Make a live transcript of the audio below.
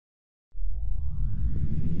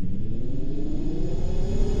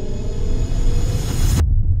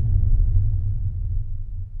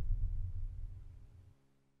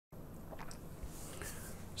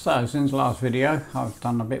So since the last video I've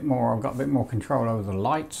done a bit more, I've got a bit more control over the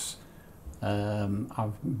lights.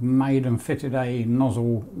 I've made and fitted a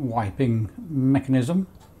nozzle wiping mechanism,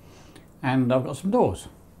 and I've got some doors.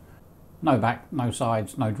 No back, no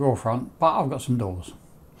sides, no drawer front, but I've got some doors.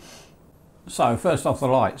 So first off, the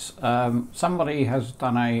lights. Somebody has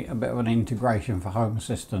done a bit of an integration for Home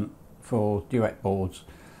Assistant for duet boards.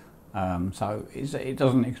 So it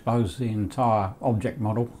doesn't expose the entire object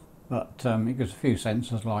model, but it gives a few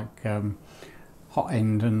sensors like hot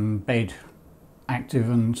end and bed active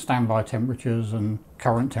and standby temperatures and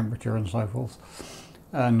current temperature and so forth,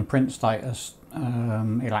 and the print status,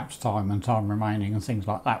 elapsed time and time remaining and things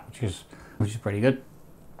like that, which is pretty good.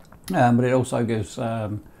 But it also gives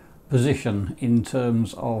position in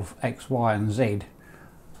terms of X, Y and Z,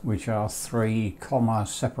 which are 3 comma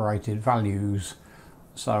separated values.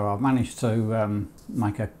 So I've managed to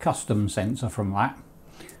make a custom sensor from that,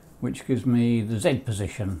 which gives me the Z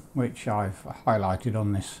position, which I've highlighted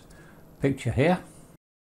on this picture here.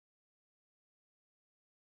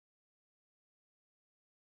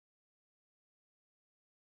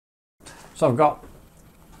 So I've got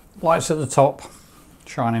lights at the top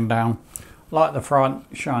shining down, light at the front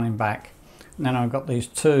shining back, and then I've got these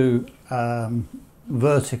 2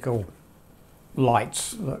 vertical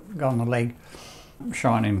lights that go on the leg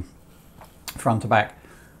shining front to back.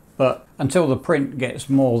 But until the print gets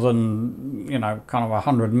more than, you know, kind of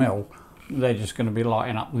 100 mil, they're just going to be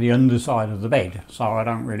lighting up the underside of the bed, so I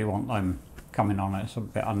don't really want them coming on. It's a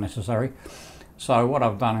bit unnecessary. So what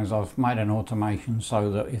I've done is I've made an automation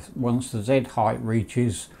so that if once the Z height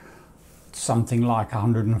reaches something like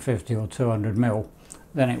 150 or 200 mil,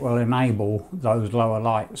 then it will enable those lower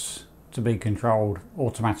lights to be controlled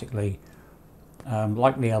automatically,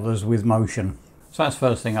 like the others, with motion. So that's the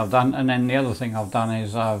first thing I've done, and then the other thing I've done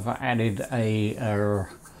is I've added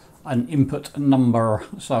an input number.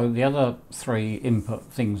 So the other 3 input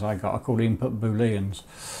things I got are called input booleans,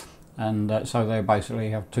 and so they basically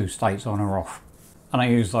have 2 states, on or off, and I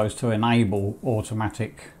use those to enable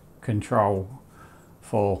automatic control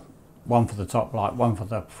for one for the top light, one for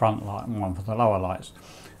the front light and one for the lower lights.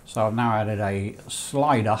 So I've now added a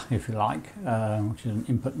slider, if you like, which is an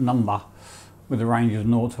input number with a range of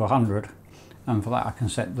 0 to 100. And for that I can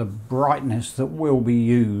set the brightness that will be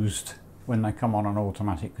used when they come on an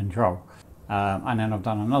automatic control. And then I've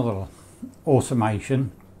done another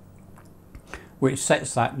automation which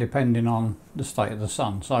sets that depending on the state of the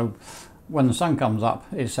sun. So when the sun comes up,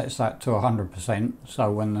 it sets that to 100%.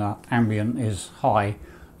 So when the ambient is high,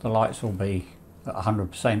 the lights will be at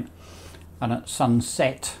 100%. And at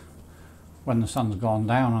sunset, when the sun's gone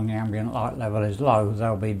down and the ambient light level is low,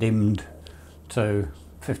 they'll be dimmed to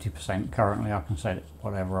 50%. Currently I can set it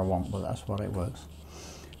whatever I want, but that's what it works.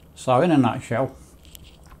 So in a nutshell,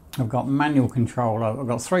 I've got manual control. I've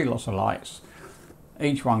got 3 lots of lights.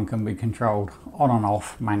 Each one can be controlled on and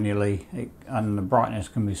off manually, and the brightness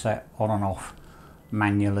can be set on and off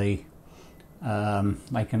manually.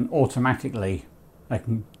 They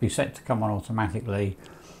can be set to come on automatically,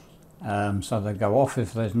 so they go off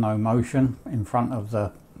if there's no motion in front of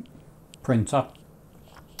the printer.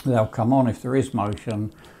 They'll come on if there is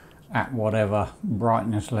motion at whatever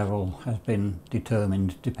brightness level has been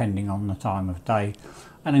determined depending on the time of day,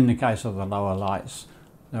 and in the case of the lower lights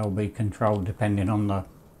they'll be controlled depending on the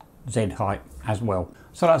Z height as well.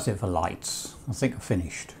 So that's it for lights. I think I've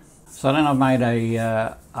finished. So then I've made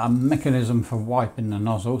a mechanism for wiping the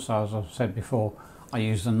nozzle. So as I've said before, I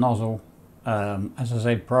use the nozzle as a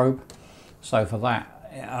Z probe. So for that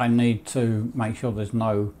I need to make sure there's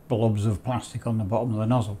no blobs of plastic on the bottom of the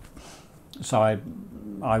nozzle. So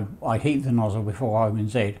I heat the nozzle before I'm in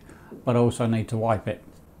Z, but I also need to wipe it.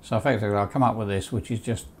 So effectively I'll come up with this, which is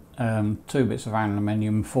just 2 bits of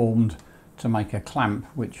aluminium formed to make a clamp,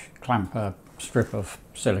 which clamp a strip of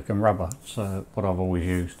silicone rubber. So what I've always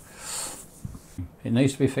used. It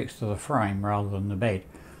needs to be fixed to the frame rather than the bed,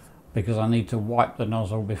 because I need to wipe the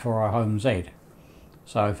nozzle before I home Z.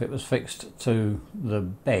 So if it was fixed to the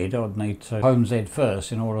bed, I'd need to home Z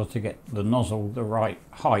first in order to get the nozzle the right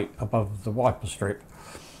height above the wiper strip.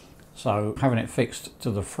 So having it fixed to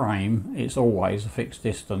the frame, it's always a fixed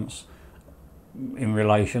distance in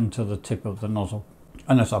relation to the tip of the nozzle.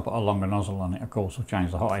 Unless I put a longer nozzle on it, of course, I'll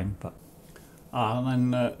change the hot end. But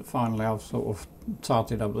and then finally I've sort of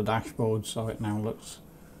tarted up the dashboard so it now looks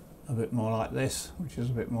a bit more like this, which is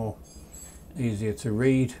a bit more easier to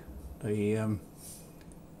read. The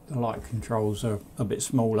light controls are a bit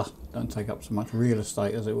smaller, don't take up so much real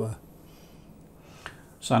estate, as it were.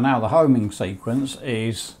 So now the homing sequence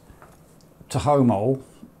is to home all,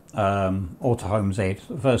 or to home Z.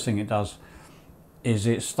 The first thing it does is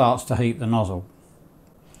it starts to heat the nozzle.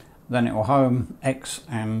 then it will home X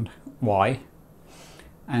and Y,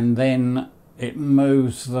 and then it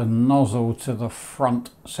moves the nozzle to the front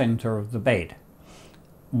center of the bed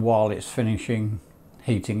while it's finishing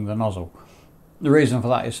heating the nozzle. The reason for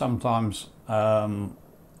that is sometimes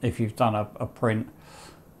if you've done a print,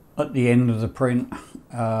 at the end of the print,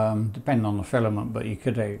 depending on the filament, but you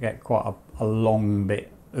could get quite a long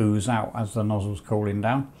bit ooze out as the nozzle's cooling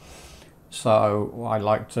down. So I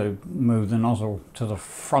like to move the nozzle to the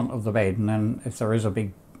front of the bed, and then if there is a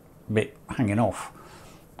big bit hanging off,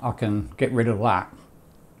 I can get rid of that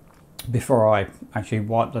before I actually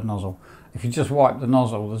wipe the nozzle. If you just wipe the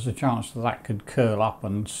nozzle, there's a chance that that could curl up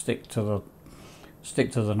and stick to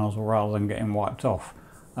the nozzle rather than getting wiped off.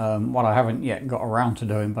 What I haven't yet got around to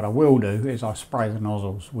doing, but I will do, is I spray the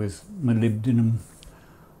nozzles with molybdenum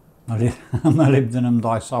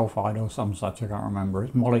disulfide or some such. I can't remember.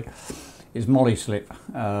 It's Molly Slip.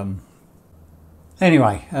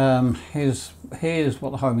 Anyway, here's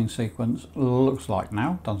what the homing sequence looks like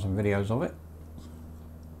now. Done some videos of it.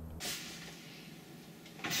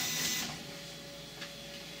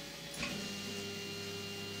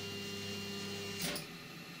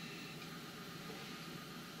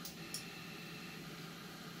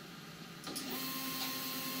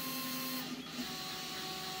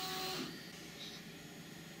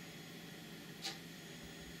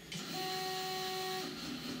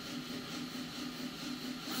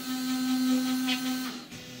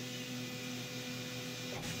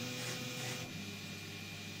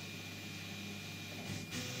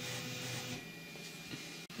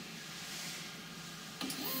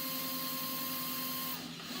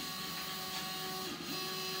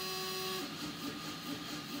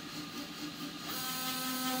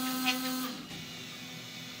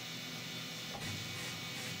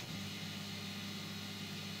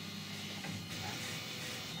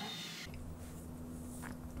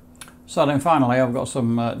 So then finally I've got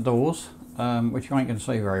some doors, which you ain't going to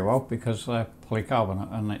see very well because they're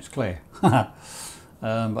polycarbonate and it's clear. But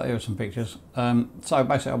here are some pictures. So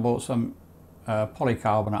basically I bought some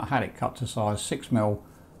polycarbonate, I had it cut to size 6mm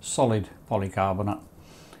solid polycarbonate.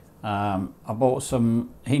 I bought some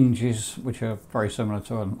hinges which are very similar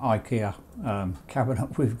to an IKEA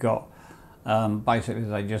cabinet we've got. Basically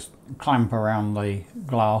they just clamp around the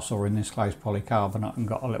glass, or in this case polycarbonate, and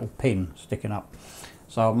got a little pin sticking up.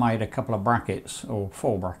 So I've made a couple of brackets, or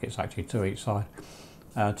 4 brackets actually, 2 each side,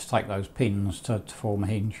 to take those pins to form a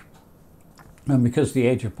hinge. And because the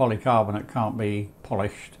edge of polycarbonate can't be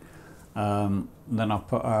polished, then I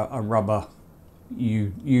put a rubber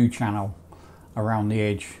U-channel around the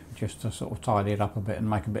edge just to sort of tidy it up a bit and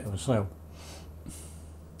make a bit of a seal.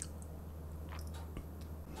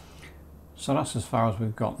 So that's as far as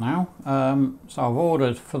we've got now. So I've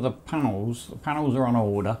ordered for the panels are on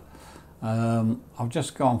order. I've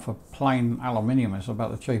just gone for plain aluminium. It's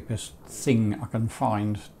about the cheapest thing I can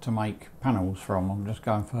find to make panels from. I'm just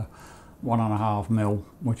going for 1.5mm,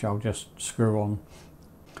 which I'll just screw on.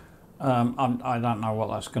 I don't know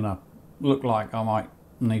what that's going to look like. I might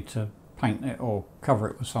need to paint it or cover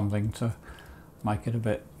it with something to make it a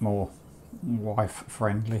bit more wife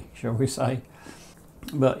friendly, shall we say.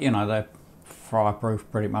 But you know, they're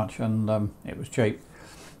fireproof pretty much, and it was cheap.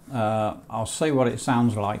 I'll see what it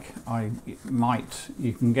sounds like.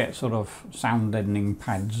 You can get sort of sound deadening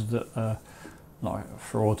pads that like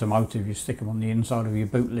for automotive, you stick them on the inside of your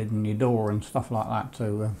boot lid and your door and stuff like that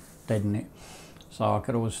to deaden it. So I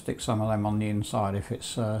could always stick some of them on the inside if it's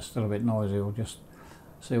still a bit noisy, or just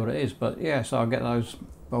see what it is. But yeah, so I'll get those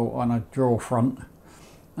built on a drawer front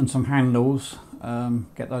and some handles,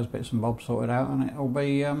 get those bits and bobs sorted out, and it'll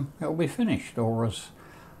be finished, or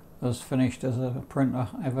as finished as a printer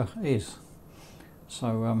ever is.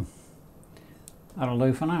 So that'll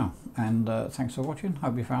do for now, and thanks for watching.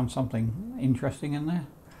 Hope you found something interesting in there.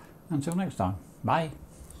 Until next time, bye.